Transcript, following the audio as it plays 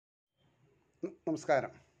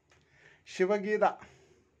നമസ്കാരം. ശിവഗീത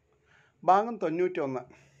ഭാഗം 91.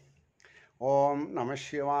 ഓം നമ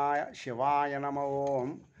ശിവായ ശിവായ നമ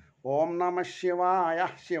ഓം. ഓം നമ ശിവായ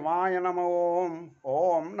ശിവായ നമ ഓം.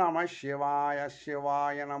 ഓം നമ ശിവായ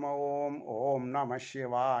ശിവായ നമ ഓം. ഓം നമ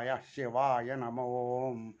ശിവായ ശിവായ നമ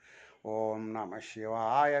ഓം. ഓം നമ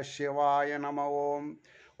ശിവായ ശിവായ നമ ഓം.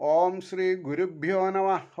 ഓം ശ്രീ ഗുരുഭ്യോ നമ.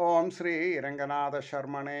 ഓം ശ്രീ രംഗനാഥ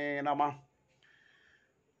ശർമ്മണേ നമ.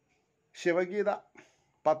 ശിവഗീത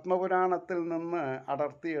പത്മപുരാണത്തിൽ നിന്ന്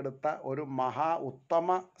അടർത്തിയെടുത്ത ഒരു ഉത്തമ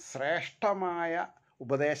ശ്രേഷ്ഠമായ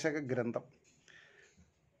ഉപദേശക ഗ്രന്ഥം.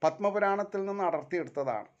 പത്മപുരാണത്തിൽ നിന്ന്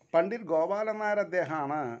അടർത്തിയെടുത്തതാണ്. പണ്ഡിറ്റ് ഗോപാലൻ നായർ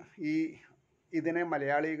അദ്ദേഹമാണ് ഇതിനെ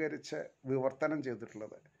മലയാളീകരിച്ച് വിവർത്തനം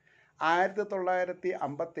ചെയ്തിട്ടുള്ളത്.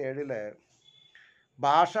 1957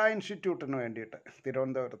 ഭാഷാ ഇൻസ്റ്റിറ്റ്യൂട്ടിന് വേണ്ടിയിട്ട്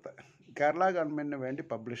തിരുവനന്തപുരത്ത് കേരള ഗവൺമെൻറ്റിന് വേണ്ടി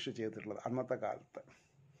പബ്ലിഷ് ചെയ്തിട്ടുള്ളത് അന്നത്തെ കാലത്ത്.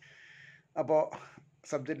 അപ്പോൾ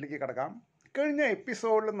സബ്ജക്റ്റിലേക്ക് കിടക്കാം. കഴിഞ്ഞ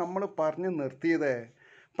എപ്പിസോഡിൽ നമ്മൾ പറഞ്ഞു നിർത്തിയത്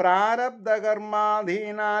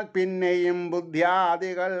പ്രാരബ്ധകർമാധീനാൽ പിന്നെയും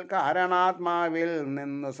ബുദ്ധ്യാദികൾ കാരണാത്മാവിൽ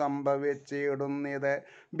നിന്നു സംഭവിച്ചിടുന്നത്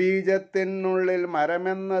ബീജത്തിനുള്ളിൽ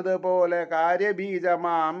മരമെന്നതുപോലെ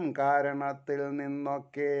കാര്യബീജമാം കാരണത്തിൽ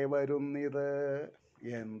നിന്നൊക്കെ വരുന്നത്.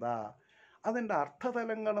 എന്താ അതിൻ്റെ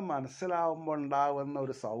അർത്ഥതലങ്ങൾ മനസ്സിലാവുമ്പോൾ ഉണ്ടാവുന്ന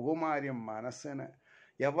ഒരു സൗകുമാര്യം മനസ്സിന്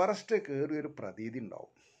എവറസ്റ്റ് കയറിയൊരു പ്രതീതി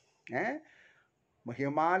ഉണ്ടാവും.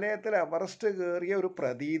 ഹിമാലയത്തിൽ എവറസ്റ്റ് കയറിയ ഒരു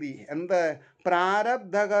പ്രതീതി. എന്ത്?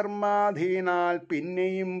 പ്രാരബ്ധകർമാധീനാൽ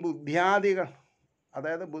പിന്നെയും ബുദ്ധ്യാദികൾ,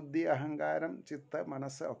 അതായത് ബുദ്ധി, അഹങ്കാരം, ചിത്ത,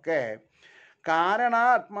 മനസ്സ് ഒക്കെ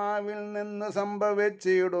കാരണാത്മാവിൽ നിന്ന്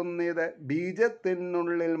സംഭവിച്ചിടുന്നത്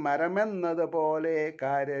ബീജത്തിനുള്ളിൽ മരമെന്നത് പോലെ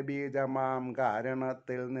കാര്യബീജമാം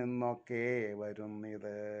കാരണത്തിൽ നിന്നൊക്കെ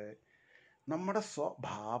വരുന്നത്. നമ്മുടെ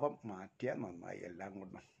സ്വഭാവം മാറ്റിയാൽ നന്നായി. എല്ലാം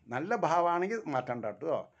കൊണ്ടും നല്ല ഭാവമാണെങ്കിൽ മാറ്റണ്ട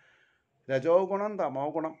കേട്ടോ. രജോ ഗുണം തമോ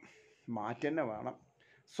ഗുണം മാറ്റി തന്നെ വേണം.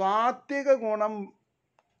 സാത്വിക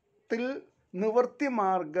ഗുണത്തിൽ നിവൃത്തി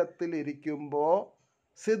മാർഗത്തിലിരിക്കുമ്പോൾ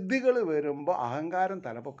സിദ്ധികൾ വരുമ്പോൾ അഹങ്കാരം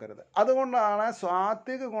തലപൊക്കരുത്. അതുകൊണ്ടാണ്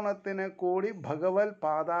സാത്വിക ഗുണത്തിന് കൂടി ഭഗവത്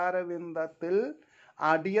പാതാരവിന്ദത്തിൽ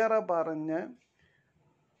അടിയറ പറഞ്ഞ്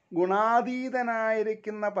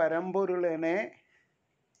ഗുണാതീതനായിരിക്കുന്ന പരമ്പൊരുളിനെ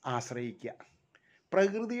ആശ്രയിക്കുക.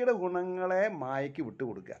 പ്രകൃതിയുടെ ഗുണങ്ങളെ മായയ്ക്ക്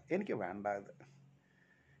വിട്ടുകൊടുക്കുക. എനിക്ക് വേണ്ട ഇത്,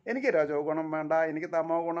 എനിക്ക് രജോ ഗുണം വേണ്ട, എനിക്ക്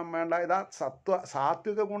തമോ ഗുണം വേണ്ട, ഇതാ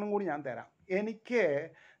സാത്വിക ഗുണം കൂടി ഞാൻ തരാം.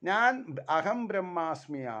 ഞാൻ അഹം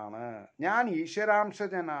ബ്രഹ്മാസ്മിയാണ്, ഞാൻ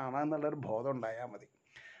ഈശ്വരാംശജനാണ് എന്നുള്ളൊരു ബോധം ഉണ്ടായാൽ മതി.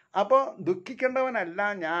 അപ്പോൾ ദുഃഖിക്കേണ്ടവനല്ല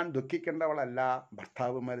ഞാൻ, ദുഃഖിക്കേണ്ടവളല്ല.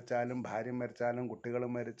 ഭർത്താവ് മരിച്ചാലും ഭാര്യ മരിച്ചാലും കുട്ടികൾ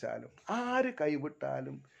മരിച്ചാലും ആര്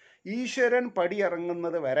കൈവിട്ടാലും ഈശ്വരൻ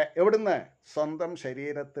പടിയിറങ്ങുന്നത് വരെ, എവിടുന്ന്? സ്വന്തം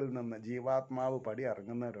ശരീരത്തിൽ നിന്ന് ജീവാത്മാവ്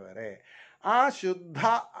പടിയിറങ്ങുന്നത് വരെ ആ ശുദ്ധ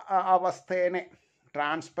അവസ്ഥേനെ,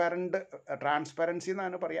 ട്രാൻസ്പെറൻസി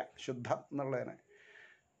എന്നാണ് പറയുക, ശുദ്ധം എന്നുള്ളതിന്,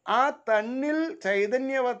 ആ തന്നിൽ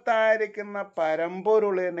ചൈതന്യവത്തായിരിക്കുന്ന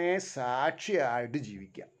പരമ്പൊരുളിനെ സാക്ഷിയായിട്ട്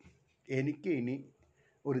ജീവിക്കാം. എനിക്ക് ഇനി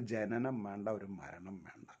ഒരു ജനനം വേണ്ട, ഒരു മരണം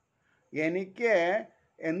വേണ്ട. എനിക്ക്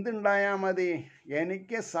എന്തുണ്ടായാൽ മതി?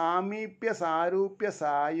 എനിക്ക് സാമീപ്യ സാരൂപ്യ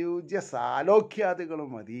സായുജ്യ സാലോക്യാദികൾ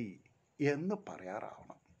മതി എന്ന്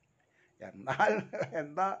പറയാറാവണം. എന്നാൽ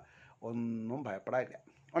എന്താ, ഒന്നും ഭയപ്പെടാനില്ല.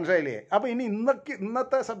 മനസ്സിലായില്ലേ? അപ്പോൾ ഇനി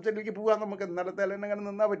ഇന്നത്തെ സബ്ജക്റ്റിലേക്ക് പോകാൻ നമുക്ക് ഇന്നലത്തെ അങ്ങനെ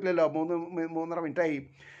നിന്നാൽ പറ്റില്ലല്ലോ. 3.5 മിനിറ്റായി.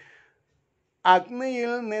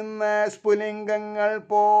 അഗ്നിയിൽ നിന്ന് സ്ഫുലിംഗങ്ങൾ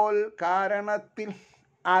പോൽ കാരണത്തിൽ,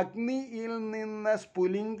 അഗ്നിയിൽ നിന്ന്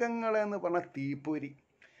സ്ഫുലിംഗങ്ങൾ എന്ന് പറഞ്ഞ തീപ്പൊരി.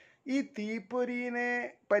 ഈ തീപ്പൊരിനെ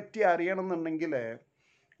പറ്റി അറിയണമെന്നുണ്ടെങ്കിൽ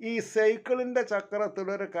ഈ സൈക്കിളിൻ്റെ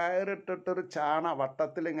ചക്രത്തിലൊരു കയറിട്ടിട്ടൊരു ചാണ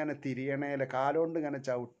വട്ടത്തിൽ ഇങ്ങനെ തിരിയണേൽ കാലുകൊണ്ട് ഇങ്ങനെ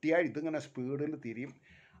ചവിട്ടിയാൽ ഇതിങ്ങനെ സ്പീഡിൽ തിരിയും.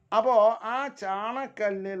 അപ്പോൾ ആ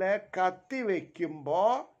ചാണക്കല്ലിലെ കത്തി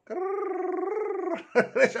വയ്ക്കുമ്പോൾ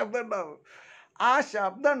ശബ്ദം ഉണ്ടാവും. ആ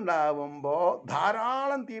ശബ്ദം ഉണ്ടാവുമ്പോൾ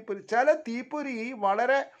ധാരാളം തീപ്പൊരി. ചില തീപ്പൊരി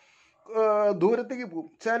വളരെ ദൂരത്തേക്ക് പോകും,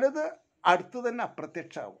 ചിലത് അടുത്ത് തന്നെ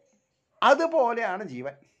അപ്രത്യക്ഷമാവും. അതുപോലെയാണ്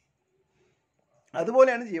ജീവൻ.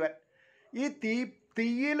 ഈ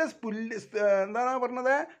തീയിൽ എന്താണ്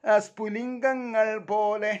പറഞ്ഞത്? സ്ഫുലിംഗങ്ങൾ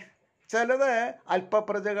പോലെ. ചിലത്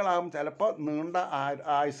അല്പപ്രജകളാവും, ചിലപ്പോൾ നീണ്ട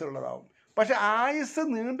ആയുസ്സുള്ളതാവും. പക്ഷെ ആയുസ്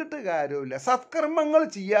നീണ്ടിട്ട് കാര്യമില്ല. സത്കർമ്മങ്ങൾ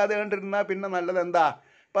ചെയ്യാതെ കണ്ടിരുന്നാൽ പിന്നെ നല്ലത് എന്താ?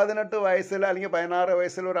 18 വയസ്സിൽ അല്ലെങ്കിൽ 16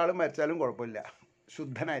 വയസ്സിൽ ഒരാൾ മരിച്ചാലും കുഴപ്പമില്ല,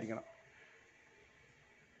 ശുദ്ധനായിരിക്കണം.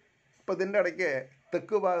 അപ്പോൾ ഇതിൻ്റെ ഇടയ്ക്ക്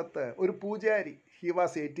തെക്ക് ഭാഗത്ത് ഒരു പൂജാരി, ഹി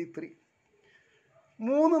വാസ് 83,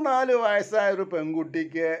 3-4 വയസ്സായ ഒരു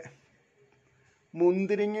പെൺകുട്ടിക്ക്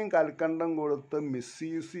മുന്തിരിങ്ങയും കൽക്കണ്ടം കൊടുത്ത്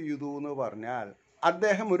മിസ്യൂസ് ചെയ്തു എന്ന് പറഞ്ഞാൽ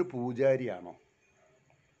അദ്ദേഹം ഒരു പൂജാരിയാണോ?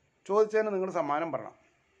 ചോദിച്ചതിന് നിങ്ങൾ സമ്മാനം പറയണം.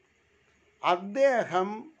 അദ്ദേഹം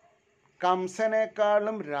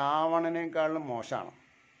കംസനേക്കാളും രാവണനേക്കാളും മോശമാണ്.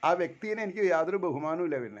 ആ വ്യക്തിനെ എനിക്ക് യാതൊരു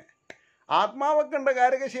ബഹുമാനവുമില്ല. പിന്നെ ആത്മാവൊക്കെ ഉണ്ട്,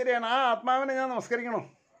 കാര്യമൊക്കെ ശരിയാണ്. ആ ആത്മാവിനെ ഞാൻ നമസ്കരിക്കണോ?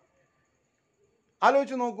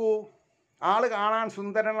 ആലോചിച്ച് നോക്കൂ. ആൾ കാണാൻ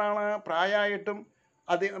സുന്ദരനാണ്, പ്രായമായിട്ടും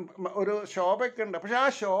അത് ഒരു ശോഭയൊക്കെ ഉണ്ട്. പക്ഷെ ആ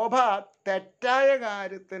ശോഭ തെറ്റായ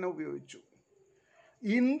കാര്യത്തിന് ഉപയോഗിച്ചു.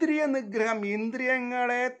 ഇന്ദ്രിയ നിഗ്രഹം,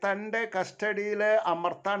 ഇന്ദ്രിയങ്ങളെ തൻ്റെ കസ്റ്റഡിയിൽ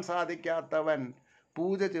അമർത്താൻ സാധിക്കാത്തവൻ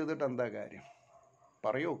പൂജ ചെയ്തിട്ട് എന്താ കാര്യം?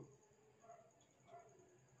 പറയൂ.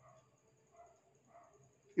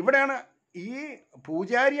 ഇവിടെയാണ് ഈ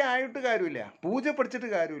പൂജാരി ആയിട്ട് കാര്യമില്ല, പൂജ പഠിച്ചിട്ട്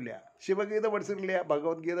കാര്യമില്ല, ശിവഗീത പഠിച്ചിട്ടില്ല,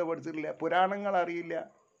 ഭഗവത്ഗീത പഠിച്ചിട്ടില്ല, പുരാണങ്ങൾ അറിയില്ല.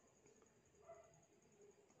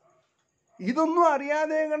 ഇതൊന്നും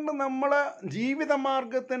അറിയാതെ കണ്ട് നമ്മൾ ജീവിത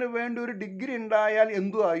മാർഗത്തിന് വേണ്ടി ഒരു ഡിഗ്രി ഉണ്ടായാൽ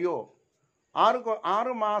എന്തു ആയോ?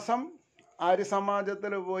 6 മാസം ആര്യ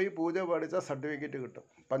സമാജത്തിൽ പോയി പൂജ പഠിച്ച സർട്ടിഫിക്കറ്റ് കിട്ടും.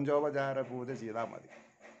 പഞ്ചോപചാര പൂജ ചെയ്താൽ മതി,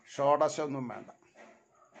 ഷോഡശൊന്നും വേണ്ട.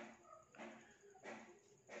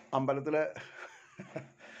 അമ്പലത്തിൽ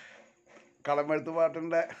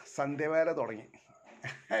കളമെഴുത്തുപാട്ടിൻ്റെ സന്ധ്യവേല തുടങ്ങി.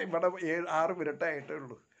 ഇവിടെ 6 മിനിറ്റായിട്ടേ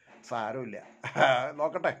ഉള്ളൂ. സാരമില്ല,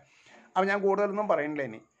 നോക്കട്ടെ. അപ്പം ഞാൻ കൂടുതലൊന്നും പറയുന്നില്ല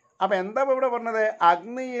ഇനി. അപ്പം എന്താ ഇവിടെ പറഞ്ഞത്?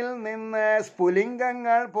 അഗ്നിയിൽ നിന്ന്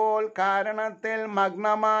സ്ഫുലിംഗങ്ങൾ പോൽ കാരണത്തിൽ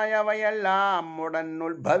മഗ്നമായവയെല്ലാം ഉടൻ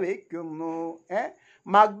ഉത്ഭവിക്കുന്നു.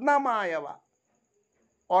 മഗ്നമായവ,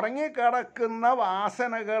 ഉറങ്ങിക്കിടക്കുന്ന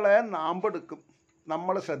വാസനകളെ നാമ്പെടുക്കും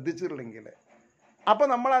നമ്മൾ ശ്രദ്ധിച്ചിട്ടില്ലെങ്കിൽ. അപ്പം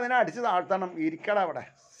നമ്മൾ അതിനെ അടിച്ച് താഴ്ത്തണം. ഇരിക്കണം അവിടെ,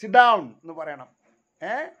 സിറ്റ് ഡൗൺ എന്ന് പറയണം.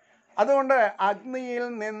 അതുകൊണ്ട് അഗ്നിയിൽ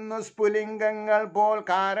നിന്നു സ്ഫുലിംഗങ്ങൾ പോൽ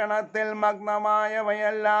കാരണത്തിൽ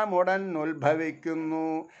മഗ്നമായവയെല്ലാം ഉടൻ ഉത്ഭവിക്കുന്നു.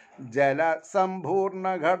 ജലസമ്പൂർണ്ണ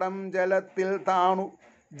ഘടം ജലത്തിൽ താണു.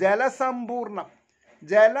 ജലസമ്പൂർണം,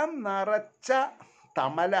 ജലം നിറച്ച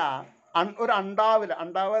തമല ഒരു അണ്ടാവിൽ,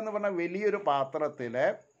 അണ്ടാവ് എന്ന് പറഞ്ഞാൽ വലിയൊരു പാത്രത്തിൽ,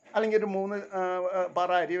 അല്ലെങ്കിൽ ഒരു 3 പറ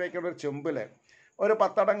അരി വയ്ക്കുന്ന ഒരു ചെമ്പിൽ, ഒരു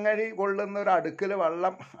 10 അടങ്ങഴി കൊള്ളുന്ന ഒരു അടുക്കിൽ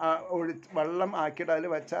വെള്ളം ആക്കിയിട്ട് അതിൽ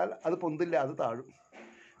വെച്ചാൽ അത് പൊന്തില്ല, അത് താഴും.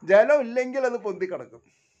 ജലം ഇല്ലെങ്കിൽ അത് പൊന്തിക്കിടക്കും.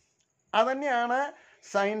 അതന്നെയാണ്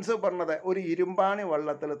സയൻസ് പറഞ്ഞത്. ഒരു ഇരുമ്പാണി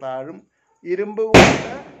വെള്ളത്തിൽ താഴും. ഇരുമ്പ്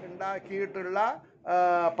കൊണ്ട് ഉണ്ടാക്കിയിട്ടുള്ള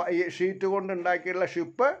ഷീറ്റ് കൊണ്ട് ഉണ്ടാക്കിയിട്ടുള്ള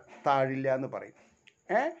ഷിപ്പ് താഴില്ല എന്ന് പറയും.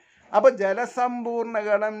 അപ്പോൾ ജലസമ്പൂർണ്ണ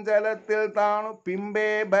ഗണം ജലത്തിൽ താണു. പിമ്പേ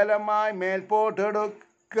ബലമായി മേൽപോട്ട്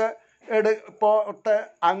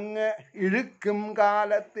അങ്ങ് ഇഴുക്കും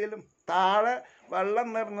കാലത്തിലും. താഴെ വെള്ളം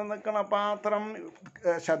നിറഞ്ഞു നിൽക്കുന്ന പാത്രം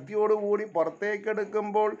ശക്തിയോടുകൂടി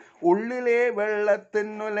പുറത്തേക്കെടുക്കുമ്പോൾ ഉള്ളിലെ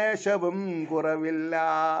വെള്ളത്തിനു ലേശവും കുറവില്ല.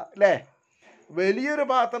 അല്ലേ? വലിയൊരു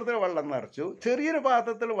പാത്രത്തിൽ വെള്ളം നിറച്ചു, ചെറിയൊരു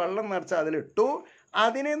പാത്രത്തിൽ വെള്ളം നിറച്ച് അതിലിട്ടു.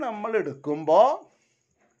 അതിനെ നമ്മൾ എടുക്കുമ്പോൾ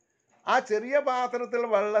ആ ചെറിയ പാത്രത്തിൽ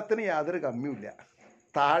വെള്ളത്തിന് യാതൊരു കമ്മിയില്ല,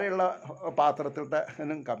 താഴെയുള്ള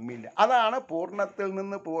പാത്രത്തിലും കമ്മിയില്ല. അതാണ് പൂർണ്ണത്തിൽ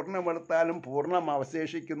നിന്ന് പൂർണ്ണമെടുത്താലും പൂർണ്ണം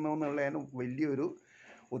അവശേഷിക്കുന്നു എന്നുള്ളതിന് വലിയൊരു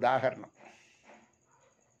ഉദാഹരണം.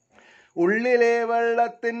 ഉള്ളിലെ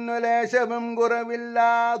വെള്ളത്തിനു ലേശവും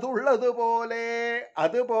കുറവില്ലാതുള്ളതുപോലെ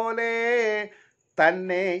അതുപോലെ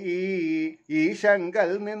തന്നെ ഈ ശങ്കൽ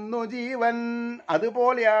നിന്നു ജീവൻ.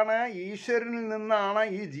 അതുപോലെയാണ് ഈശ്വരനിൽ നിന്നാണ്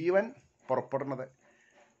ഈ ജീവൻ പുറപ്പെടുന്നത്.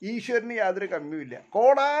 ഈശ്വരന് യാതൊരു കമ്മിയുമില്ല.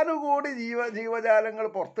 കോടാനുകൂടി ജീവജാലങ്ങൾ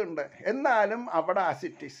പുറത്തുണ്ട്, എന്നാലും അവിടെ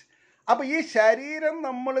ആസിറ്റീസ്. അപ്പം ഈ ശരീരം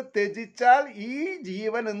നമ്മൾ ത്യജിച്ചാൽ ഈ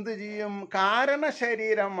ജീവൻ എന്ത് ചെയ്യും? കാരണ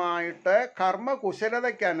ശരീരമായിട്ട്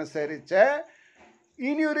കർമ്മകുശലതയ്ക്കനുസരിച്ച്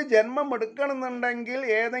ഇനിയൊരു ജന്മം എടുക്കണമെന്നുണ്ടെങ്കിൽ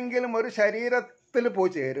ഏതെങ്കിലും ഒരു ശരീരത്തിൽ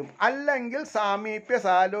പോയി ചേരും, അല്ലെങ്കിൽ സാമീപ്യ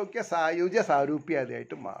സാലോക്യ സായുജ്യ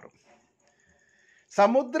സാരൂപ്യാദിയായിട്ട് മാറും.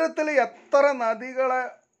 സമുദ്രത്തിൽ എത്ര നദികളെ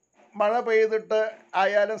മഴ പെയ്തിട്ട്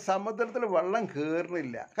ആയാലും സമുദ്രത്തിൽ വെള്ളം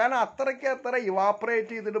കയറുന്നില്ല. കാരണം അത്ര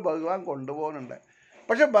ഇവാപ്പറേറ്റ് ചെയ്തിട്ട് ഭഗവാൻ കൊണ്ടുപോകുന്നുണ്ട്.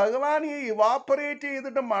 പക്ഷെ ഭഗവാൻ ഈ ഇവാപ്പറേറ്റ്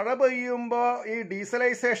ചെയ്തിട്ട് മഴ പെയ്യുമ്പോൾ ഈ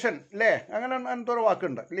ഡീസലൈസേഷൻ, അല്ലേ, അങ്ങനെ എന്തൊരു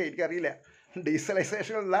വാക്കുണ്ട് അല്ലേ, എനിക്കറിയില്ല.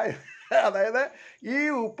 ഡീസലൈസേഷൻ അല്ല, അതായത് ഈ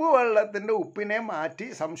ഉപ്പ് വെള്ളത്തിൻ്റെ ഉപ്പിനെ മാറ്റി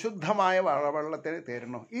സംശുദ്ധമായ മഴവെള്ളത്തിന്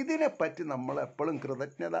തരണം. ഇതിനെപ്പറ്റി നമ്മൾ എപ്പോഴും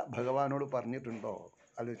കൃതജ്ഞത ഭഗവാനോട് പറഞ്ഞിട്ടുണ്ടോ?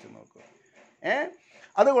 ആലോചിച്ച് നോക്കൂ.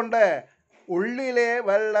 അതുകൊണ്ട് ഉള്ളിലെ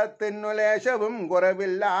വെള്ളത്തിനു ലേശവും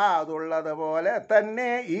കുറവില്ലാതുള്ളതുപോലെ തന്നെ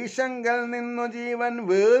ഈശങ്കൽ നിന്നു ജീവൻ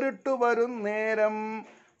വേറിട്ടു വരും നേരം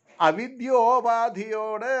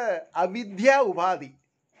അവിദ്യോപാധിയോട്. അവിദ്യ ഉപാധി,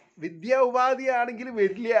 വിദ്യ ഉപാധിയാണെങ്കിൽ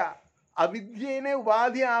വരില്ല. അവിദ്യനെ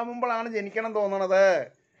ഉപാധി ആവുമ്പോഴാണ് ജനിക്കണം തോന്നണത്.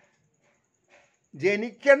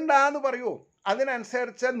 ജനിക്കണ്ടെന്ന് പറയൂ,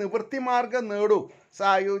 അതിനനുസരിച്ച് നിവൃത്തിമാർഗം നേടൂ.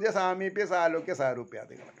 സായുജ്യ സാമീപ്യ സാലോക്യ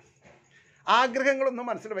സാരൂപ്യാദികൾ. ആഗ്രഹങ്ങളൊന്നും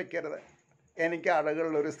മനസ്സിൽ വയ്ക്കരുത്. എനിക്ക്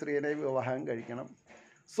അഴകുള്ളൊരു സ്ത്രീനെ വിവാഹം കഴിക്കണം,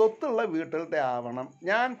 സ്വത്തുള്ള വീട്ടിലത്തെ ആവണം,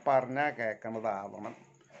 ഞാൻ പറഞ്ഞാൽ കേൾക്കണതാവണം,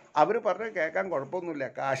 അവർ പറഞ്ഞാൽ കേൾക്കാൻ കുഴപ്പമൊന്നുമില്ല,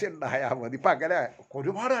 കാശുണ്ടായാൽ മതി. ഇപ്പം അങ്ങനെ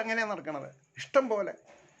ഒരുപാട് അങ്ങനെയാണ് നടക്കണത്, ഇഷ്ടം പോലെ.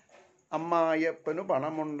 അമ്മായപ്പന്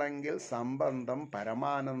പണമുണ്ടെങ്കിൽ സംബന്ധം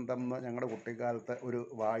പരമാനന്ദം എന്ന് ഞങ്ങളുടെ കുട്ടിക്കാലത്ത് ഒരു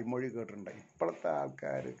വായ്മൊഴി കേട്ടിട്ടുണ്ട്. ഇപ്പോഴത്തെ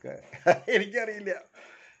ആൾക്കാർക്ക് എനിക്കറിയില്ല.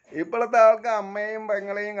 ഇപ്പോഴത്തെ ആൾക്ക് അമ്മയും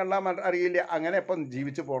പെങ്ങളെയും കണ്ടാൽ അറിയില്ല. അങ്ങനെ ഇപ്പം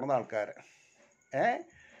ജീവിച്ചു പോകുന്ന ആൾക്കാർ.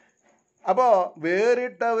 അപ്പോൾ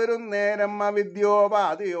വേറിട്ടവരും നേരം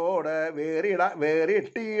അവിദ്യോപാധിയോട്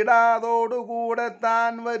വേറിട്ടിടാതോടുകൂടെ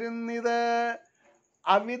താൻ വരുന്നത്.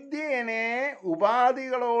 അവിദ്യനെ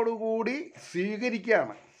ഉപാധികളോടുകൂടി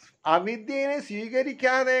സ്വീകരിക്കുകയാണ്. അവിദ്യനെ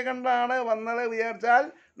സ്വീകരിക്കാതെ കണ്ടാണ് വന്നത് വിചാരിച്ചാൽ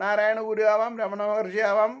നാരായണ ഗുരുവാവാം, രമണ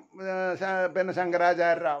മഹർഷിയാവാം, പിന്നെ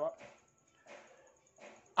ശങ്കരാചാര്യരാവാം.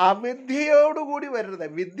 അവിദ്യയോടുകൂടി വരരുത്,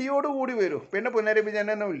 വിദ്യയോടുകൂടി വരൂ, പിന്നെ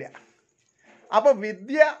പുനരഭിജനനമില്ല. അപ്പോൾ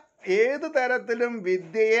വിദ്യ ഏത് തരത്തിലും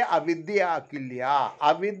വിദ്യയെ അവിദ്യയാക്കില്ല.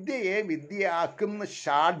 അവിദ്യയെ വിദ്യയാക്കുന്ന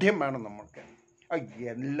ഷാഠ്യം വേണം നമ്മൾക്ക്.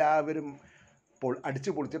 എല്ലാവരും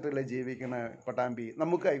അടിച്ചു പൊളിച്ചിട്ടല്ലേ ജീവിക്കണ പട്ടാമ്പി.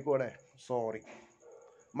 നമുക്ക് ആയിക്കോടെ, സോറി.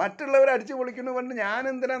 മറ്റുള്ളവർ അടിച്ചു പൊളിക്കുന്നു കൊണ്ട് ഞാൻ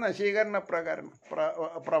എന്തിനാ നശീകരണ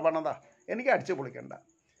പ്രവണത? എനിക്ക് അടിച്ചു പൊളിക്കണ്ട.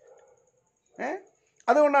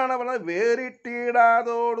 അതുകൊണ്ടാണ് പറഞ്ഞത്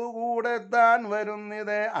വേറിട്ടിടാതോടുകൂടെ താൻ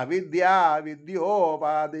വരുന്നത്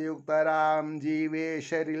വിദ്യോപാധിയുക്തരാം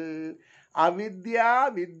ജീവേശ്വരിൽ.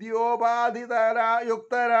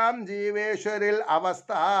 വിദ്യോപാധിയുക്തരാം ജീവേശ്വരിൽ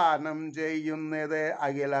അവസ്ഥാനം ചെയ്യുന്നത്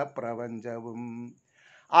അഖില പ്രപഞ്ചവും.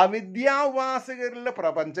 അവിദ്യാവാസികരിൽ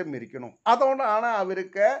പ്രപഞ്ചം ഇരിക്കണം. അതുകൊണ്ടാണ്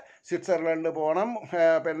അവർക്ക് സ്വിറ്റ്സർലൻഡ് പോകണം,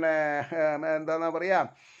 പിന്നെ എന്താ പറയുക,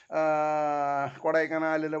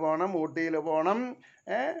 കൊടൈക്കനാലിൽ പോകണം, ഊട്ടിയിൽ പോകണം,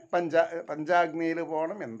 പഞ്ചാഗ്നിയിൽ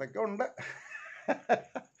പോകണം, എന്തൊക്കെ ഉണ്ട്,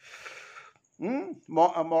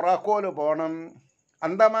 മൊറാക്കോയിൽ പോകണം,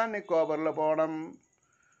 അന്തമാൻ നിക്കോബറിൽ പോകണം.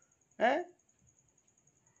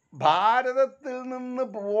 ഭാരതത്തിൽ നിന്ന്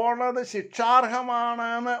പോണത്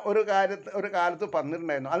ശിക്ഷാർഹമാണെന്ന് ഒരു കാലത്ത്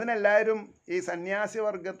പറഞ്ഞിട്ടുണ്ടായിരുന്നു. അതിനെല്ലാവരും ഈ സന്യാസി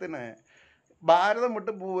വർഗത്തിന് ഭാരതം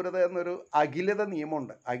വിട്ട് പോരുത് എന്നൊരു അഖിലത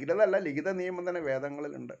നിയമമുണ്ട്. അഖിലത അല്ല, ലിഖിത നിയമം തന്നെ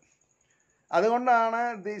വേദങ്ങളിലുണ്ട്. അതുകൊണ്ടാണ്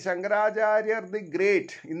ശങ്കരാചാര്യർ ദി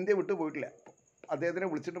ഗ്രേറ്റ് ഇന്ത്യ വിട്ടു പോയിട്ടില്ല. അദ്ദേഹത്തിനെ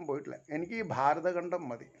വിളിച്ചിട്ടും പോയിട്ടില്ല. എനിക്ക് ഈ ഭാരതഖണ്ഡം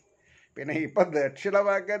മതി. പിന്നെ ഇപ്പം ദക്ഷിണ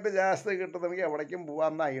പാക്കറ്റ് ജാസ്തി കിട്ടുന്നെങ്കിൽ എവിടേക്കും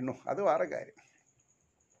പോകാമെന്നായിരുന്നു. അത് വേറെ കാര്യം.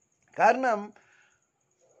 കാരണം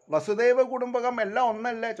വസുദൈവ കുടുംബകം എല്ലാം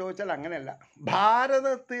ഒന്നല്ലേ ചോദിച്ചാൽ അങ്ങനെയല്ല.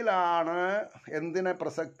 ഭാരതത്തിലാണ് എന്തിന്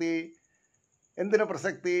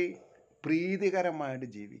പ്രസക്തി? പ്രീതികരമായിട്ട്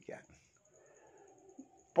ജീവിക്കാൻ.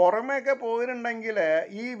 പുറമേയൊക്കെ പോയിട്ടുണ്ടെങ്കിൽ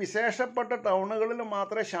ഈ വിശേഷപ്പെട്ട ടൗണുകളിൽ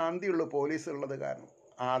മാത്രമേ ശാന്തിയുള്ളൂ, പോലീസ് ഉള്ളത് കാരണം.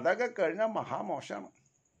 അതൊക്കെ കഴിഞ്ഞാൽ മഹാമോശമാണ്.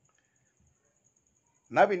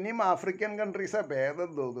 എന്നാൽ പിന്നെയും ആഫ്രിക്കൻ കൺട്രീസാണ് ഭേദം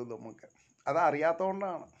തോന്നുന്നത് നമുക്ക്.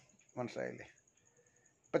 അതറിയാത്തതുകൊണ്ടാണ്. മനസ്സിലായില്ലേ?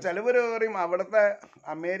 ഇപ്പം ചിലവർ പറയും അവിടുത്തെ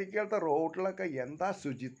അമേരിക്കയിലത്തെ റോഡിലൊക്കെ എന്താ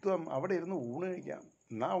ശുചിത്വം, അവിടെ ഇരുന്ന് ഊണ് കഴിക്കാം,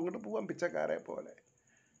 എന്നാൽ അങ്ങോട്ട് പോകാം പിച്ചക്കാരെ പോലെ.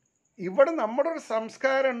 ഇവിടെ നമ്മുടെ ഒരു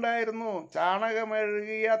സംസ്കാരം ഉണ്ടായിരുന്നു.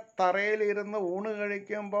 ചാണകമെഴുകിയ തറയിലിരുന്ന് ഊണ്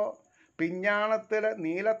കഴിക്കുമ്പോൾ പിഞ്ഞാണത്തിൽ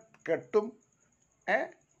നീലക്കെട്ടും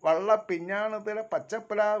വള്ള പിഞ്ഞാണത്തിൽ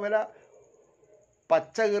പച്ചപ്പലാവില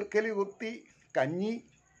പച്ച ഈർക്കലി കുത്തി കഞ്ഞി,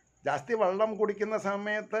 ജാസ്തി വെള്ളം കുടിക്കുന്ന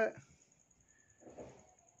സമയത്ത്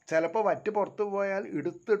ചിലപ്പോൾ വറ്റ് പുറത്തു പോയാൽ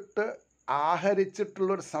എടുത്തിട്ട്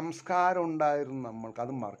ആഹരിച്ചിട്ടുള്ളൊരു സംസ്കാരം ഉണ്ടായിരുന്നു നമ്മൾക്ക്.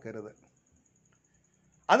 അത് മറക്കരുത്.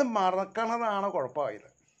 അത് മറക്കണതാണ് കുഴപ്പമായത്.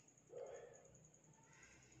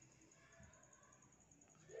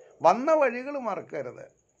 വന്ന വഴികൾ മറക്കരുത്.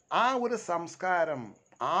 ആ ഒരു സംസ്കാരം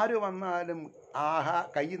ആര് വന്നാലും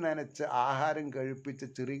കൈ നനച്ച് ആഹാരം കഴിപ്പിച്ച്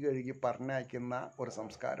ചിറി കഴുകി പറഞ്ഞയക്കുന്ന ഒരു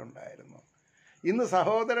സംസ്കാരം ഉണ്ടായിരുന്നു. ഇന്ന്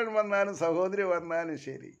സഹോദരൻ വന്നാലും സഹോദരി വന്നാലും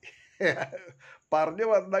ശരി, പറഞ്ഞു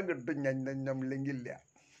വന്നാൽ കിട്ടും, ഞമ്മില്ലെങ്കില്ല.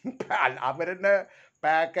 അവരുടെ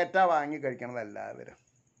പാക്കറ്റാ വാങ്ങി കഴിക്കണത് എല്ലാവരും.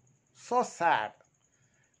 So sad.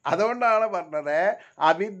 അതുകൊണ്ടാണ് പറഞ്ഞത്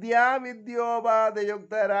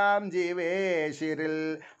വിദ്യോപാധിയുക്തരാം ജീവേശ്വരിൽ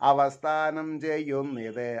അവസ്ഥാനം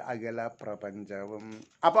ചെയ്യുന്നത് അഖില പ്രപഞ്ചവും.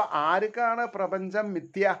 അപ്പോൾ ആർക്കാണ് പ്രപഞ്ചം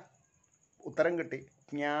മിഥ്യ? ഉത്തരം കിട്ടി.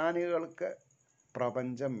 ജ്ഞാനികൾക്ക്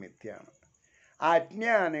പ്രപഞ്ചം മിഥ്യയാണ്.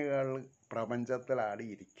 അജ്ഞാനികൾ പ്രപഞ്ചത്തിലാണ്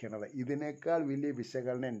ഇരിക്കുന്നത്. ഇതിനേക്കാൾ വലിയ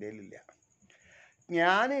വിശകലനം എൻ്റെ കയ്യിലില്ല.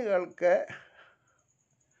 ജ്ഞാനികൾക്ക്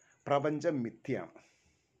പ്രപഞ്ചം മിഥ്യയാണ്.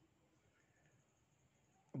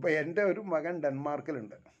 ഇപ്പോൾ എൻ്റെ ഒരു മകൻ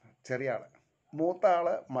ഡെൻമാർക്കിലുണ്ട്, ചെറിയ ആൾ. മൂത്ത ആൾ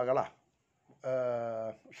മകളാണ്,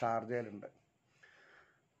 ഷാർജയിലുണ്ട്.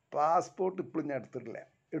 പാസ്പോർട്ട് ഇപ്പോഴും ഞാൻ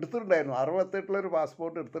എടുത്തിട്ടുണ്ടായിരുന്നു. 68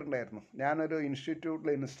 പാസ്പോർട്ട് എടുത്തിട്ടുണ്ടായിരുന്നു. ഞാനൊരു ഇൻസ്റ്റിറ്റ്യൂട്ടിൽ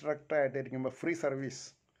ഇൻസ്ട്രക്ടറായിട്ടിരിക്കുമ്പോൾ ഫ്രീ സർവീസ്.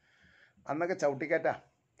 അന്നൊക്കെ ചവിട്ടിക്കയറ്റാ.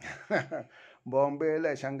 ബോംബെയിൽ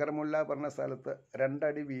ശങ്കർമുല്ല പറഞ്ഞ സ്ഥലത്ത് 2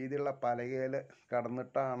 അടി വീതിയുള്ള പലകയിൽ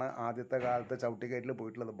കടന്നിട്ടാണ് ആദ്യത്തെ കാലത്ത് ചവിട്ടിക്കയറ്റിൽ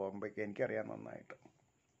പോയിട്ടുള്ളത് ബോംബെക്ക്. എനിക്കറിയാം നന്നായിട്ട്.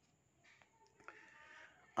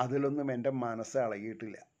 അതിലൊന്നും എൻ്റെ മനസ്സ്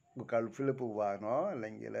ഇളകിയിട്ടില്ല. ഗൾഫിൽ പോവാനോ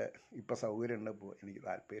അല്ലെങ്കിൽ ഇപ്പം സൗകര്യമുണ്ട് എനിക്ക്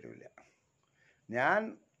താല്പര്യമില്ല. ഞാൻ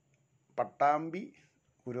പട്ടാമ്പി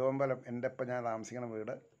കുരുവമ്പലം, എൻ്റെ ഇപ്പം ഞാൻ താമസിക്കുന്ന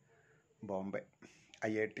വീട് ബോംബെ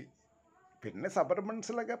IIT, പിന്നെ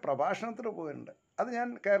സബർബൻസിലൊക്കെ പ്രഭാഷണത്തിന് പോയിട്ടുണ്ട്. അത് ഞാൻ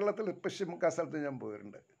കേരളത്തിൽ പശ്ചിമ സ്ഥലത്ത് ഞാൻ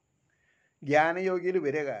പോയിട്ടുണ്ട്, ജ്ഞാനയോഗിയിൽ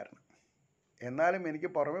വരിക കാരണം. എന്നാലും എനിക്ക്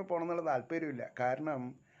പുറമെ പോകണമെന്നുള്ള താല്പര്യമില്ല. കാരണം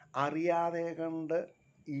അറിയാതെ കണ്ട്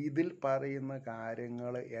ഇതിൽ പറയുന്ന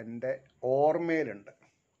കാര്യങ്ങൾ എൻ്റെ ഓർമ്മയിലുണ്ട്.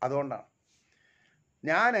 അതുകൊണ്ടാണ്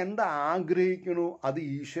ഞാൻ എന്ത് ആഗ്രഹിക്കണോ അത്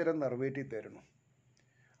ഈശ്വരൻ നിറവേറ്റി തരുന്നു.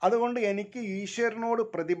 അതുകൊണ്ട് എനിക്ക് ഈശ്വരനോട്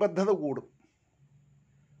പ്രതിബദ്ധത കൂടും.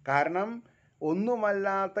 കാരണം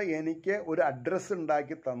ഒന്നുമല്ലാത്ത എനിക്ക് ഒരു അഡ്രസ്സ്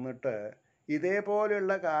ഉണ്ടാക്കി തന്നിട്ട്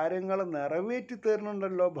ഇതേപോലെയുള്ള കാര്യങ്ങൾ നിറവേറ്റി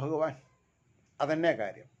തരുന്നുണ്ടല്ലോ ഭഗവാൻ. അതന്നെ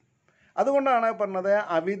കാര്യം. അതുകൊണ്ടാണ് പറഞ്ഞത്,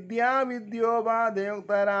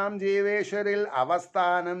 അവിദ്യാവിദ്യോപാദയുക്തരാം ജീവേശ്വരിൽ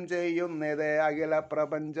അവസ്ഥാനം ചെയ്യുന്നത് അഖില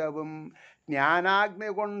പ്രപഞ്ചവും ജ്ഞാനാഗ്നി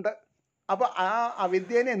കൊണ്ട്. അപ്പോൾ ആ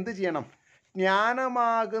അവിദ്യേനെ എന്ത് ചെയ്യണം?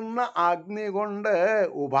 ജ്ഞാനമാകുന്ന അഗ്നി കൊണ്ട്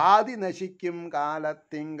ഉപാധി നശിക്കും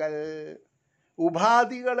കാലത്തിങ്കൽ.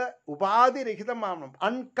 ഉപാധിരഹിതമാവണം.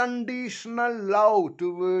 Unconditional love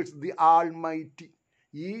towards the Almighty.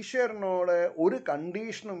 ഈശ്വരനോട് ഒരു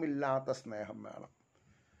കണ്ടീഷനുമില്ലാത്ത സ്നേഹം വേണം.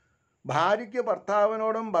 ഭാര്യയ്ക്ക്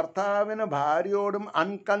ഭർത്താവിനോടും ഭർത്താവിന് ഭാര്യയോടും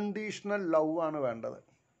അൺകണ്ടീഷണൽ ലവ് ആണ് വേണ്ടത്.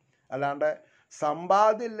 അല്ലാണ്ട്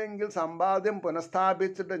സമ്പാദ്യമില്ലെങ്കിൽ സമ്പാദ്യം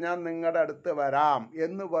പുനഃസ്ഥാപിച്ചിട്ട് ഞാൻ നിങ്ങളുടെ അടുത്ത് വരാം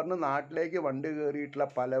എന്ന് പറഞ്ഞ് നാട്ടിലേക്ക് വണ്ടി കയറിയിട്ടുള്ള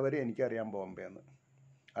പലവരും എനിക്കറിയാം ബോംബെന്ന്.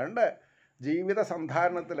 അതുകൊണ്ട് ജീവിത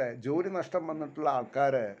സന്ധാരണത്തിൽ ജോലി നഷ്ടം വന്നിട്ടുള്ള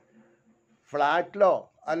ആൾക്കാർ ഫ്ലാറ്റിലോ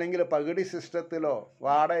അല്ലെങ്കിൽ പകുതി സിസ്റ്റത്തിലോ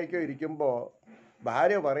വാടകയ്ക്കോ ഇരിക്കുമ്പോൾ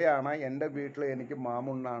ഭാര്യ പറയാണ്, എൻ്റെ വീട്ടിൽ എനിക്ക്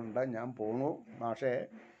മാമുണ്ണാണ്ട്, ഞാൻ പോണു മാഷേ,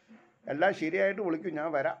 എല്ലാം ശരിയായിട്ട് വിളിക്കും, ഞാൻ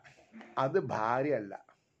വരാം. അത് ഭാര്യയല്ല.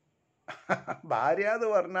 ഭാര്യ എന്ന്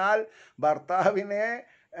പറഞ്ഞാൽ ഭർത്താവിനെ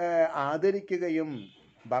ആദരിക്കുകയും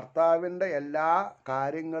ഭർത്താവിൻ്റെ എല്ലാ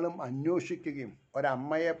കാര്യങ്ങളും അന്വേഷിക്കുകയും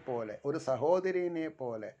ഒരമ്മയെപ്പോലെ, ഒരു സഹോദരീനെ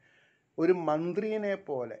പോലെ, ഒരു മന്ത്രിയെ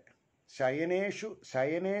പോലെ,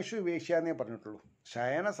 ശയനേഷു വേശ്യാന്നേ പറഞ്ഞിട്ടുള്ളൂ.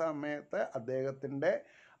 ശയന സമയത്ത് അദ്ദേഹത്തിൻ്റെ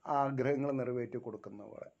ആഗ്രഹങ്ങൾ നിറവേറ്റി കൊടുക്കുന്ന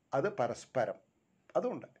പോലെ. അത് പരസ്പരം.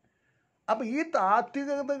 അതുകൊണ്ട് അപ്പം ഈ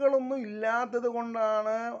താത്വികതകളൊന്നും ഇല്ലാത്തത്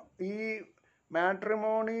കൊണ്ടാണ് ഈ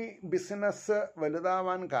മാട്രിമോണി ബിസിനസ്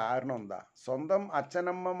വലുതാവാൻ കാരണം. എന്താ? സ്വന്തം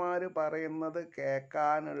അച്ഛനമ്മമാർ പറയുന്നത്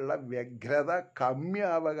കേൾക്കാനുള്ള വ്യഗ്രത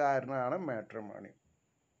കമ്മിയാവുക കാരണമാണ് മാട്രിമോണി.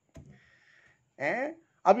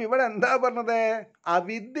 അപ്പം ഇവിടെ എന്താ പറഞ്ഞത്?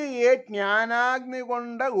 അവിദ്യയെ ജ്ഞാനാഗ്നി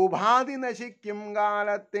കൊണ്ട് ഉപാധി നശിക്കും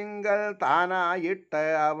കാലത്തിങ്കൽ താനായിട്ട്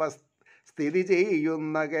സ്ഥിതി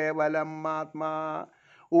ചെയ്യുന്ന കേവലം ആത്മാ.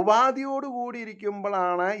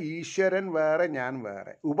 ഉപാധിയോടുകൂടിയിരിക്കുമ്പോഴാണ് ഈശ്വരൻ വേറെ, ഞാൻ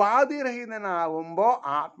വേറെ. ഉപാധിരഹിതനാവുമ്പോൾ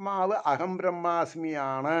ആത്മാവ് അഹം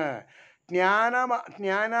ബ്രഹ്മാസ്മിയാണ്.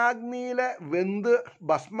 ജ്ഞാനാഗ്നിയിൽ വെന്ത്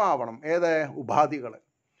ഭസ്മാവണം. ഏത്? ഉപാധികൾ,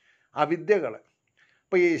 അവിദ്യകൾ.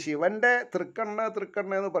 ഇപ്പോൾ ഈ ശിവൻ്റെ തൃക്കണ്ണ്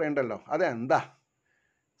എന്ന് പറയണ്ടല്ലോ, അതെന്താ?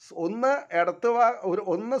 ഒന്ന്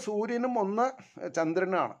ഒന്ന് സൂര്യനും ഒന്ന്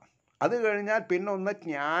ചന്ദ്രനാണ്. അത് കഴിഞ്ഞാൽ പിന്നെ ഒന്ന്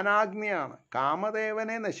ജ്ഞാനാഗ്നിയാണ്.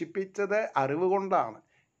 കാമദേവനെ നശിപ്പിച്ചത് അറിവ് കൊണ്ടാണ്.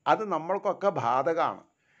 അത് നമ്മൾക്കൊക്കെ ബാധകമാണ്.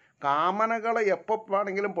 കാമനകൾ എപ്പോൾ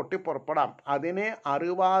വേണമെങ്കിലും പൊട്ടിപ്പുറപ്പെടാം. അതിനെ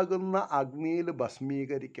അറിവാകുന്ന അഗ്നിയിൽ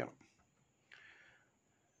ഭസ്മീകരിക്കണം.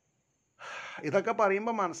 ഇതൊക്കെ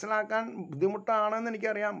പറയുമ്പോൾ മനസ്സിലാക്കാൻ ബുദ്ധിമുട്ടാണെന്ന്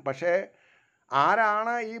എനിക്കറിയാം. പക്ഷേ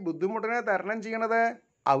ആരാണ് ഈ ബുദ്ധിമുട്ടിനെ തരണം ചെയ്യണത്?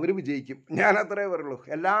 അവർ വിജയിക്കും. ഞാൻ അത്രേ പറയുള്ളൂ.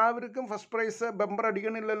 എല്ലാവർക്കും ഫസ്റ്റ് പ്രൈസ് ബമ്പർ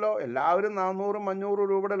അടിക്കണില്ലല്ലോ. എല്ലാവരും 400-500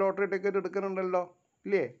 രൂപയുടെ ലോട്ടറി ടിക്കറ്റ് എടുക്കുന്നുണ്ടല്ലോ,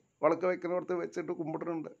 ഇല്ലേ? വിളക്ക് വയ്ക്കുന്നിടത്ത് വെച്ചിട്ട്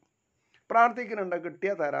കുമ്പിടുന്നുണ്ട്, പ്രാർത്ഥിക്കുന്നുണ്ട്,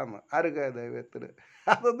 കിട്ടിയാൽ തരാമെന്ന്. ആർക്ക്? ദൈവത്തിന്.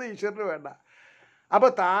 അതൊന്നും ഈശ്വരന് വേണ്ട.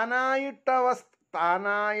 അപ്പോൾ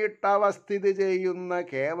താനായിട്ടവസ്ഥിതി ചെയ്യുന്ന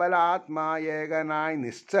കേവലാത്മായേകനായി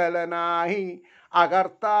നിശ്ചലനായി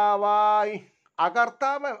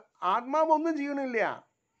അകർത്താവ് ആത്മാവൊന്നും ചെയ്യണില്ല.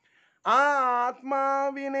 ആ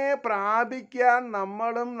ആത്മാവിനെ പ്രാപിക്കാൻ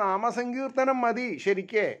നമ്മളും നാമസങ്കീർത്തനം മതി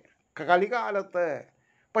ശരിക്കേ കളികാലത്ത്.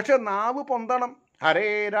 പക്ഷെ നാവ് പൊന്തണം.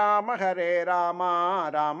 ഹരേ രാമ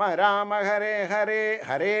രാമ രാമ ഹരേ ഹരേ,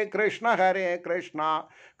 ഹരേ കൃഷ്ണ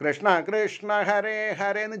കൃഷ്ണ കൃഷ്ണ ഹരേ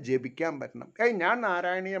ഹരേ എന്ന് ജപിക്കാൻ പറ്റണം. ഞാൻ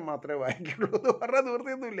നാരായണീയം മാത്രമേ വായിക്കുള്ളൂ എന്ന് പറഞ്ഞാൽ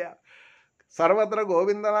നിവൃത്തിയൊന്നുമില്ല. സർവത്ര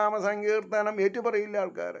ഗോവിന്ദനാമ സങ്കീർത്തനം ഏറ്റുപറയില്ല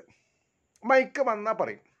ആൾക്കാർ. മൈക്ക് വന്നാൽ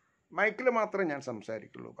പറയും. മൈക്കിൽ മാത്രമേ ഞാൻ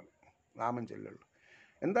സംസാരിക്കുള്ളൂ, പറയും, നാമം ചൊല്ലുള്ളൂ.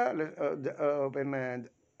 എന്താ പിന്നെ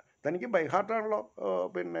തനിക്ക് ബൈഹാർട്ടാണല്ലോ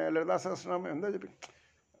പിന്നെ ലളിതാ സഹസ്രനാമം എന്താ ജപിക്കും?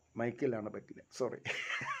 മൈക്കിലാണ്, പറ്റില്ല, സോറി.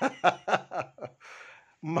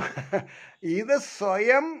 ഇത്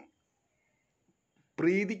സ്വയം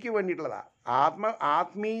പ്രീതിക്ക് വേണ്ടിയിട്ടുള്ളതാണ്.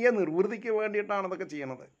 ആത്മീയ നിർവൃതിക്ക് വേണ്ടിയിട്ടാണ് ഇതൊക്കെ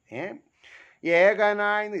ചെയ്യണത്.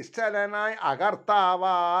 ഏകനായി നിശ്ചലനായി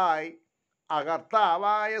അകർത്താവായി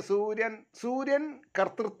അകർത്താവായ സൂര്യൻ. സൂര്യൻ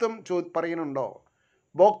കർത്തൃത്വം പറയുന്നുണ്ടോ?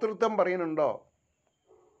 ഭോക്തൃത്വം പറയുന്നുണ്ടോ?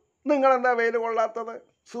 നിങ്ങളെന്താ വെയിൽ കൊള്ളാത്തത്?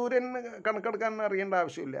 സൂര്യന് കണക്കെടുക്കാൻ അറിയേണ്ട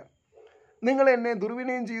ആവശ്യമില്ല. നിങ്ങൾ എന്നെ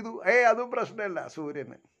ദുർവിനയം ചെയ്തു, അതും പ്രശ്നമല്ല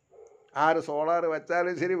സൂര്യന്. ആര് സോളാർ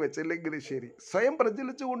വെച്ചാലും ശരി, വെച്ചില്ലെങ്കിലും ശരി, സ്വയം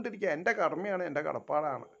പ്രജ്വലിച്ചു കൊണ്ടിരിക്കുക. എൻ്റെ കർമ്മയാണ്, എൻ്റെ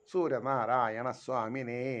കടപ്പാടാണ്. സൂര്യനാരായണ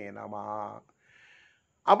സ്വാമിനേ നമ.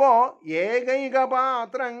 അപ്പോൾ ഏകൈക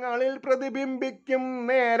പാത്രങ്ങളിൽ പ്രതിബിംബിക്കും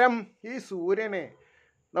നേരം ഈ സൂര്യനെ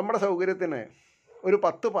നമ്മുടെ സൗകര്യത്തിന് ഒരു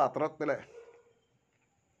 10 പാത്രത്തിൽ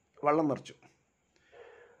വെള്ളം നിറച്ചു.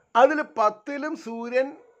 അതിൽ 10ലും സൂര്യൻ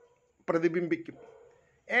പ്രതിബിംബിക്കും.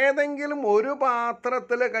 ഏതെങ്കിലും ഒരു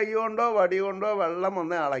പാത്രത്തിൽ കൈകൊണ്ടോ വടി കൊണ്ടോ വെള്ളം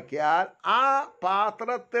ഒന്ന് അളക്കിയാൽ ആ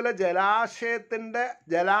പാത്രത്തിലെ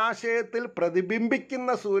ജലാശയത്തിൽ പ്രതിബിംബിക്കുന്ന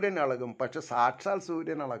സൂര്യൻ ഇളകും. പക്ഷെ സാക്ഷാൽ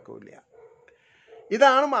സൂര്യൻ ഇളക്കില്ല.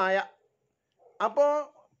 ഇതാണ് മായ. അപ്പോൾ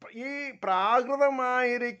ഈ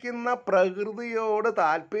പ്രാകൃതമായിരിക്കുന്ന പ്രകൃതിയോട്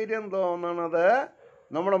താല്പര്യം തോന്നണത്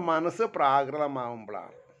നമ്മുടെ മനസ്സ്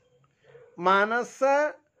പ്രാകൃതമാവുമ്പോഴാണ്. മനസ്സ്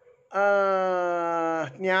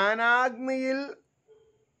ജ്ഞാനാഗ്നിയിൽ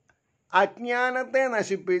അജ്ഞാനത്തെ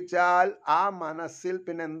നശിപ്പിച്ചാൽ ആ മനസ്സിൽ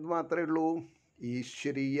പിന്നെ എന്ത് മാത്രമേ ഉള്ളൂ?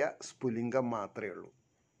 ഈശ്വരീയ സ്ഫുലിംഗം മാത്രമേ ഉള്ളൂ.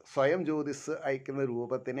 സ്വയം ജ്യോതിസ് അയക്കുന്ന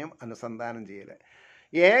രൂപത്തിനെയും അനുസന്ധാനം ചെയ്യൽ.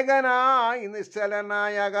 ഏകനായി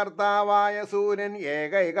നിശ്ചലനായ കർത്താവായ സൂര്യൻ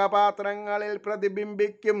ഏകൈക പാത്രങ്ങളിൽ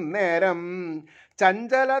പ്രതിബിംബിക്കും നേരം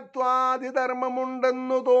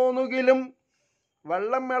ചഞ്ചലത്വാദിധർമ്മമുണ്ടെന്നു തോന്നുകിലും,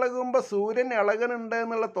 വെള്ളം ഇളകുമ്പോൾ സൂര്യൻ ഇളകുന്നുണ്ട്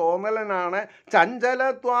എന്നുള്ള തോന്നലനാണ്.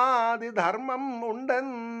 ചഞ്ചലത്വാദിധർമ്മം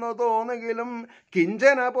ഉണ്ടെന്ന് തോന്നുകിലും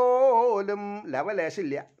കിഞ്ചന പോലും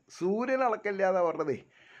ലവലേശില്ല. സൂര്യൻ ഇളക്കില്ലാതെ പറഞ്ഞതേ.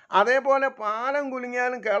 അതേപോലെ പാലം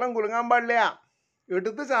കുലുങ്ങിയാലും കേളം കുലുങ്ങാൻ പാടില്ല.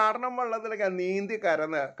 എടുത്ത് ചാടണം വെള്ളത്തിലേക്ക്, നീന്തി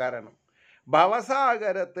കരണം.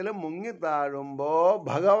 ഭവസാഗരത്തിൽ മുങ്ങിത്താഴുമ്പോൾ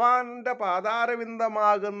ഭഗവാന്റെ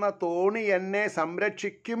പാതാരവിന്ദമാകുന്ന തോണി എന്നെ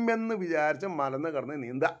സംരക്ഷിക്കും എന്ന് വിചാരിച്ച് മലന്ന് കിടന്ന്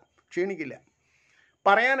നീന്താം, ക്ഷീണിക്കില്ല.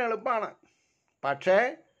 പറയാൻ എളുപ്പമാണ്, പക്ഷേ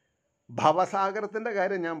ഭവസാഗരത്തിൻ്റെ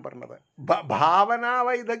കാര്യം ഞാൻ പറഞ്ഞത്. ഭാവനാ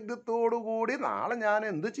വൈദഗ്ധ്യത്തോടുകൂടി നാളെ ഞാൻ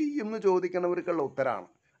എന്ത് ചെയ്യും എന്ന് ചോദിക്കണവർക്കുള്ള ഉത്തരമാണ്.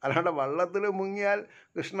 അല്ലാണ്ട് വെള്ളത്തിൽ മുങ്ങിയാൽ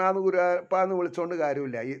കൃഷ്ണാന്ന് ഗുരുപ്പാന്ന് വിളിച്ചുകൊണ്ട്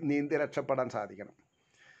കാര്യമില്ല. ഈ നീന്തി രക്ഷപ്പെടാൻ സാധിക്കണം.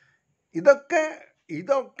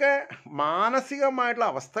 ഇതൊക്കെ മാനസികമായിട്ടുള്ള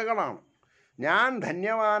അവസ്ഥകളാണ്. ഞാൻ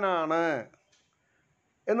ധന്യവാനാണ്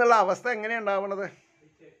എന്നുള്ള അവസ്ഥ എങ്ങനെയാണ് ഉണ്ടാവുന്നത്?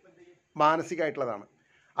 മാനസികമായിട്ടുള്ളതാണ്.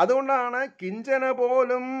 അതുകൊണ്ടാണ് കിഞ്ചന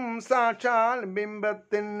പോലും സാക്ഷാൽ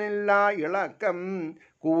ബിംബത്തിനില്ല ഇളക്കം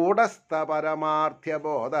കൂടസ്ഥ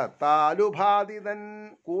പരമാർത്ഥ്യബോധത്താലുപാധിതൻ.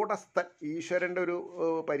 കൂടസ്ഥൻ ഈശ്വരൻ്റെ ഒരു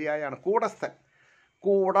പര്യായമാണ് കൂടസ്ഥൻ.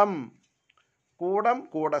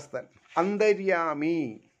 കൂടസ്ഥൻ, അന്തര്യാമി,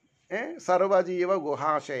 സർവജീവ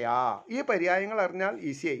ഗുഹാശയ. ഈ പര്യായങ്ങൾ അറിഞ്ഞാൽ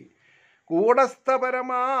ഈസിയായി. കൂടസ്ഥ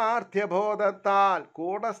പരമാർത്ഥ്യബോധത്താൽ,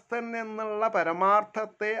 കൂടസ്ഥൻ എന്നുള്ള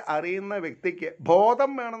പരമാർത്ഥത്തെ അറിയുന്ന വ്യക്തിക്ക്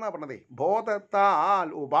ബോധം വേണമെന്നാണ് പറഞ്ഞതേ. ബോധത്താൽ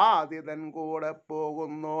ഉപാധിതൻ കൂടെ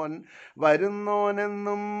പോകുന്നോൻ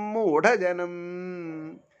വരുന്നോനെന്നും മൂഢജനം.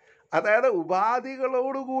 അതായത്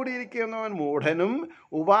ഉപാധികളോടുകൂടിയിരിക്കുന്നവൻ മൂഢനും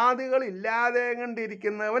ഉപാധികളില്ലാതെ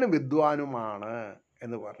കണ്ടിരിക്കുന്നവൻ വിദ്വാനുമാണ്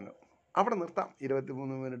എന്ന് പറഞ്ഞു. അവിടെ നിർത്താം.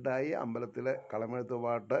 23 മിനിറ്റായി. അമ്പലത്തിലെ കളമെഴുത്ത്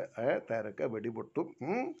പാട്ട് തിരക്ക് വെടിപൊട്ടും.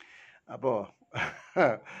 അപ്പോൾ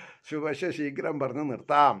ശീഘ്രം പറഞ്ഞ്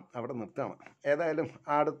നിർത്താം. അവിടെ നിർത്തണം. ഏതായാലും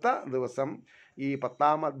അടുത്ത ദിവസം ഈ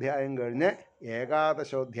 10ാം അധ്യായം കഴിഞ്ഞ്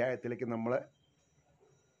ഏകാദശോധ്യായത്തിലേക്ക് നമ്മൾ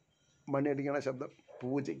മണിയടിക്കണ ശബ്ദം,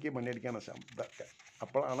 പൂജയ്ക്ക് മണിയടിക്കണ ശബ്ദമൊക്കെ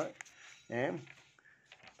അപ്പോഴാണ്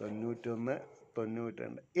 91,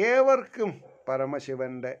 92. ഏവർക്കും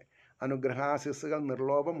പരമശിവൻ്റെ അനുഗ്രഹാശിസ്സുകൾ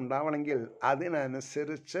നിർലോഭം ഉണ്ടാവണമെങ്കിൽ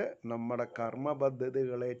അതിനനുസരിച്ച് നമ്മുടെ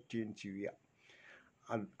കർമ്മപദ്ധതികളെ ട്യൂൺ ചെയ്യുക.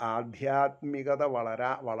 ആധ്യാത്മികത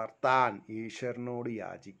വളർത്താൻ ഈശ്വരനോട്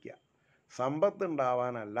യാചിക്കുക. സമ്പത്ത്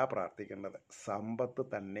ഉണ്ടാവാനല്ല പ്രാർത്ഥിക്കേണ്ടത്, സമ്പത്ത്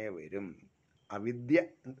തന്നെ വരും. അവിദ്യ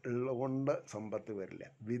ഉള്ളതുകൊണ്ട് സമ്പത്ത് വരില്ല,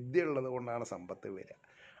 വിദ്യ ഉള്ളത് കൊണ്ടാണ് സമ്പത്ത് വരിക.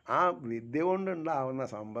 ആ വിദ്യ കൊണ്ടുണ്ടാവുന്ന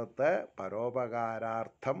സമ്പത്ത്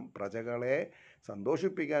പരോപകാരാർത്ഥം പ്രജകളെ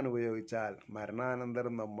സന്തോഷിപ്പിക്കാൻ ഉപയോഗിച്ചാൽ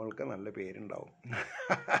മരണാനന്തരം നമ്മൾക്ക് നല്ല പേരുണ്ടാവും.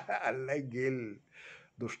 അല്ലെങ്കിൽ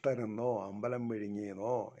ദുഷ്ടനെന്നോ അമ്പലം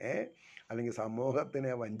വിഴുങ്ങിയെന്നോ അല്ലെങ്കിൽ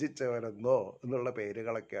സമൂഹത്തിനെ വഞ്ചിച്ചവരെന്നോ എന്നുള്ള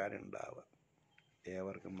പേരുകളൊക്കെയാണ് ഉണ്ടാവുക.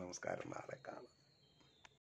 ഏവർക്കും നമസ്കാരം. നാളെ കാണാം.